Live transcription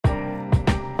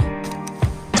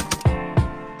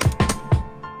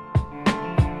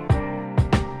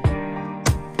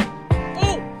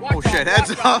shit,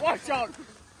 heads up. Watch out.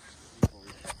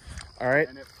 All right,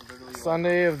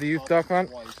 Sunday of the youth duck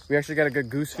hunt. We actually got a good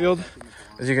goose field.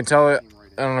 As you can tell, I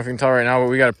don't know if you can tell right now, but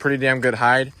we got a pretty damn good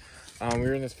hide. We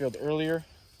were in this field earlier,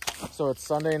 so it's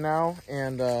Sunday now,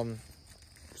 and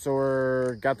so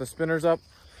we're got the spinners up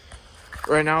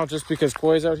right now just because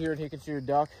Koi's out here and he can shoot a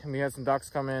duck, and we had some ducks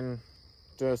come in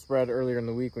to spread earlier in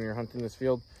the week when you're hunting this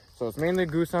field. So it's mainly a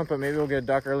goose hunt, but maybe we'll get a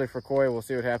duck early for Koi. We'll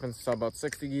see what happens. Saw about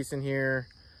 60 geese in here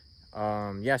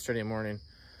yesterday morning,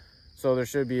 so there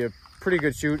should be a pretty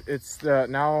good shoot. It's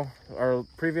now our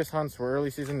previous hunts were early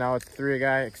season. Now it's 3 a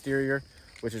guy exterior,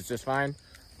 which is just fine.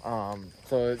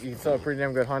 So you can still have a pretty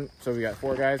damn good hunt. So we got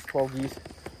 4 guys, 12 geese.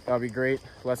 That'll be great.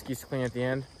 Less geese to clean at the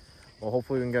end. Well,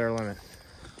 hopefully we can get our limit.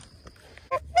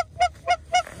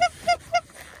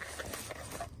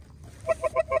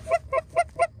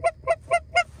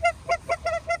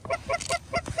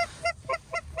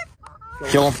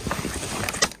 Kill him.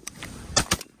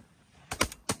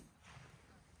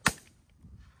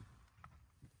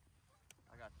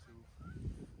 I got 2.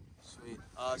 Sweet.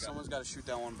 Someone's got to shoot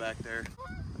that one back there.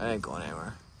 I ain't going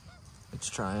anywhere. It's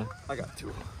trying. I got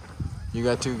 2. You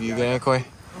got 2. You got any, Koi?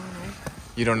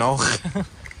 You don't know?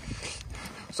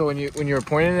 So when you were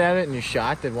pointing at it and you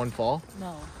shot, did one fall?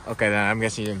 No. Okay, then I'm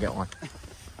guessing you didn't get one.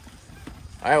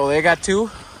 All right, well, they got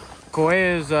 2.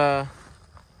 Koi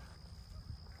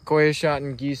has shot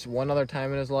in geese one other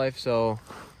time in his life, so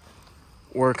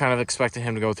we're kind of expecting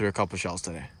him to go through a couple shells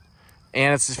today.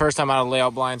 And it's his first time out of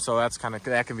layout blind, so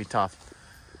that can be tough.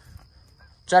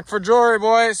 Check for jewelry,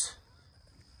 boys.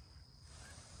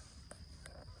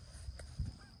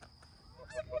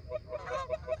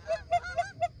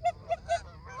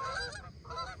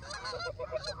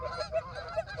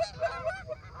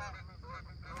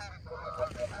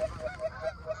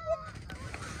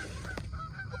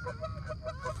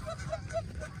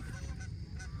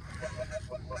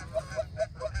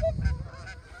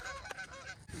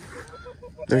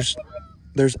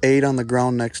 There's 8 on the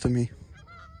ground next to me.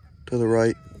 To the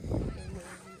right.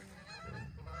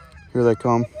 Here they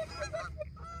come.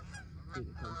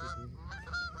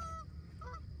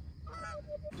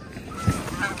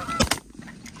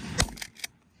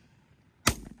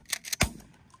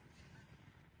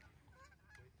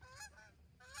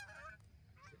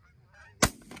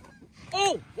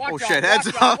 Oh, watch Oh, out, shit, heads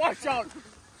watch up. Out, watch out.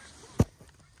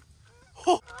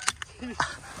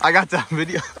 I got that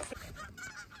video.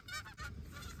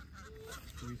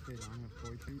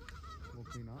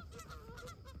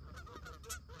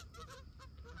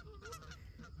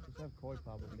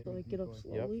 So I get up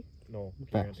slowly? Yep. No, you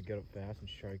have to get up fast and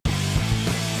try.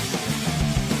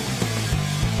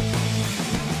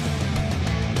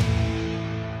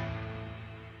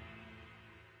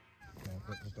 No,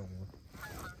 just don't move.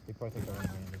 They probably think they're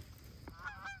unlanded.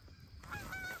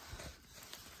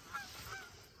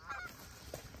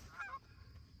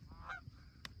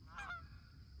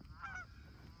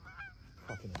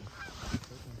 Fucking hell.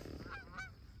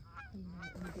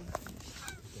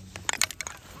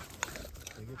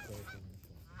 They get close.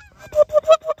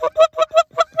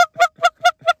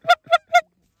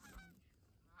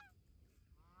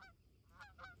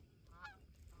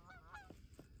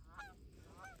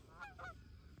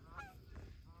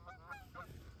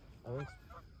 I think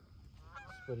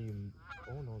splitty.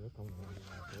 Oh no, they're coming over.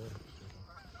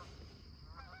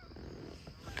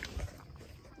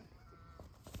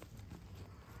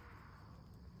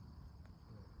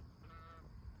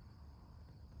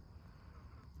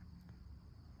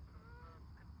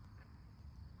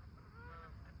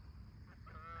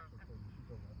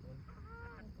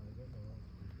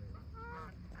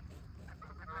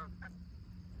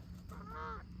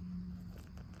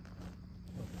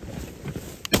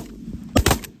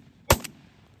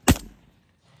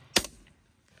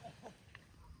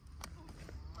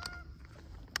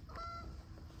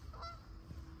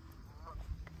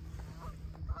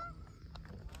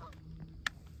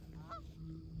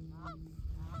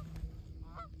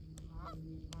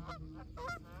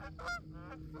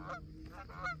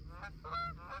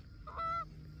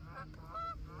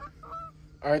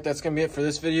 All right, that's gonna be it for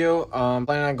this video. Planning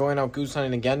on going out goose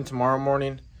hunting again tomorrow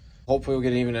morning. Hopefully we'll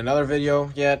get even another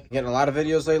video yet. Getting a lot of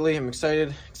videos lately. I'm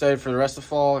excited for the rest of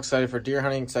fall, excited for deer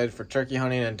hunting, excited for turkey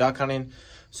hunting and duck hunting.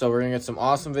 So we're gonna get some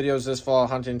awesome videos this fall,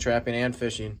 hunting, trapping, and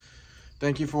fishing.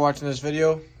 Thank you for watching this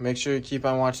video. Make sure you keep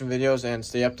on watching videos and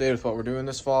stay updated with what we're doing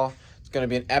this fall. It's gonna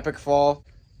be an epic fall.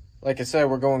 Like I said,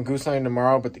 we're going goose hunting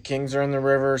tomorrow, but the kings are in the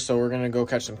river, so we're gonna go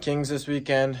catch some kings this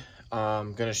weekend.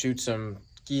 Gonna shoot some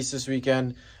geese this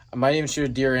weekend. I might even shoot a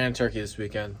deer and a turkey this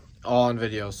weekend, all on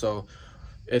video. So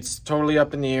it's totally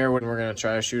up in the air. We're going to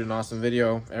try to shoot an awesome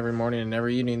video every morning and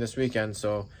every evening this weekend.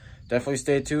 So definitely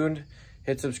stay tuned.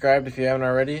 Hit subscribe if you haven't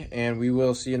already, and we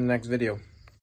will see you in the next video.